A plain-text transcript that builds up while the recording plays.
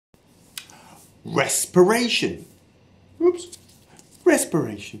Respiration. Oops.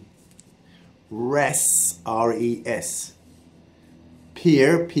 Respiration. Res, R-E-S.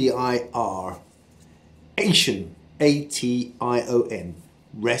 Peer, P-I-R. Ation, A-T-I-O-N.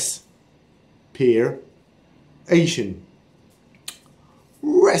 Res, peer, Ation.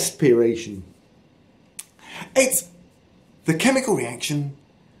 Respiration. It's the chemical reaction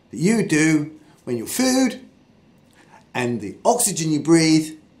that you do when your food and the oxygen you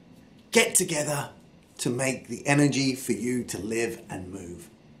breathe get together to make the energy for you to live and move.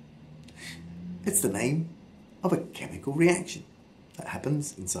 It's the name of a chemical reaction that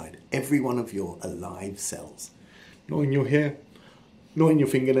happens inside every one of your alive cells. Not in your hair, not in your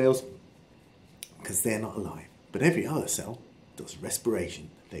fingernails, because they're not alive. But every other cell does respiration.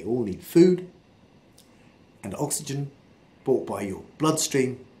 They all need food and oxygen brought by your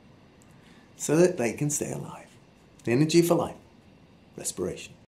bloodstream so that they can stay alive. The energy for life, respiration.